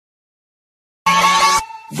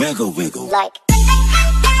Wiggle, wiggle. Like.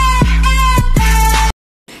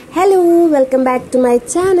 Hello, welcome back to my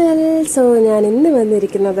channel. So, I am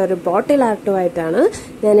in a bottle art. I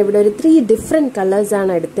have 3 different colors.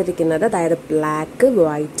 That black,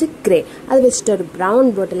 white, grey. I have a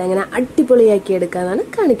brown bottle.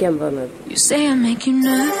 You say I make you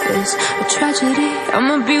nervous, a tragedy, I'm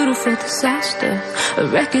a beautiful disaster, a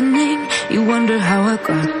reckoning, you wonder how I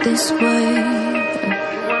got this way.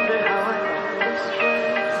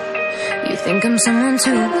 You think I'm someone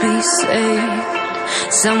to be saved,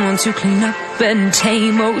 someone to clean up and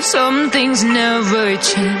tame. Oh, some things never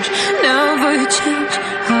change, never change.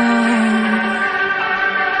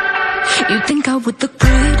 You think I would look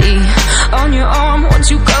pretty on your arm once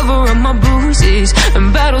you cover up my bruises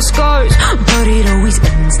and battle scars, but it always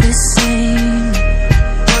ends the same.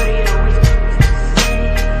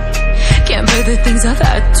 Can't bear the things I've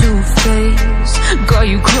had to face, got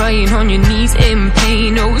you crying on your knees in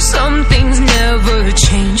pain. Oh, some things never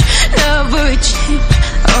change, never change.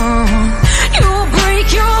 Oh, you break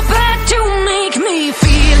your back to make me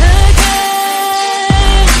feel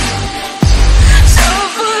again,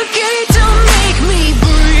 suffocate to make me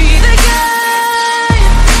breathe again,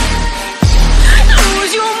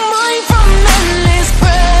 lose your mind from endless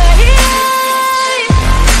pain.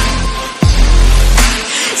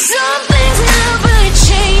 Some things never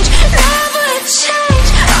change, never change.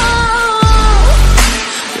 Oh,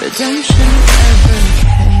 redemption never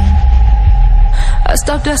came. I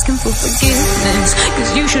stopped asking for forgiveness,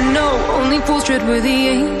 cause you should know only fools tread with the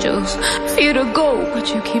angels. Fear to go, but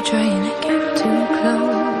you keep trying to get too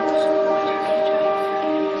close.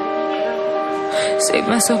 Save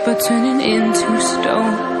myself by turning into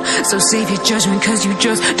stone, so save your judgment cause you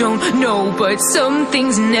just don't know. But some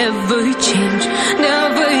things never change,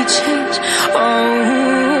 never change. Oh,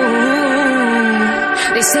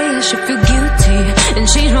 they say I should feel guilty and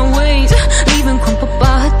change my ways, leaving crumpled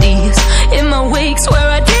bodies in my wake. Swear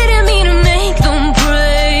I didn't mean to make them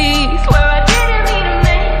break, swear I didn't mean to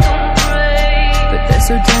make them break. But they're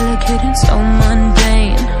so delicate and so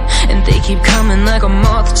mundane, and they keep coming like a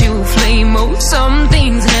moth to a flame. Oh, some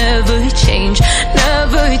things never change,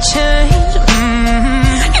 never change.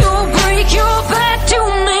 You break your back to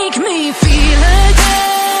make me feel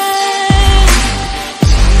again,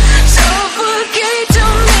 suffocate to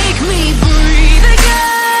make me breathe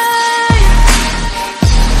again,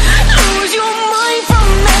 lose your mind from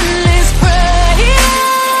endless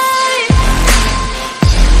pain.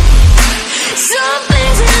 Some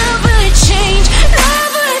things never change,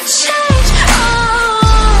 never change.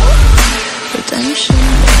 Oh, redemption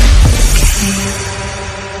never came.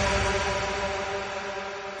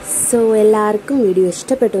 So, എല്ലാവർക്കും video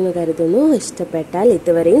ഇഷ്ടപ്പെട്ടെന്ന് കരുതുന്നു. ഇഷ്ടപ്പെട്ടാൽ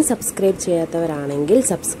ഇതുവരെയും subscribe ചെയ്യാത്തവരാണെങ്കിൽ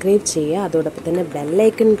subscribe ചെയ്യുക, അതോടൊപ്പം തന്നെ bell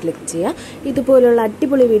icon click ചെയ്യുക. ഇതുപോലുള്ള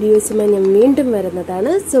അടിപൊളി വീഡിയോസുമായി ഞാൻ വീണ്ടും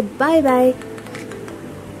വരുന്നതാണ്. So bye bye.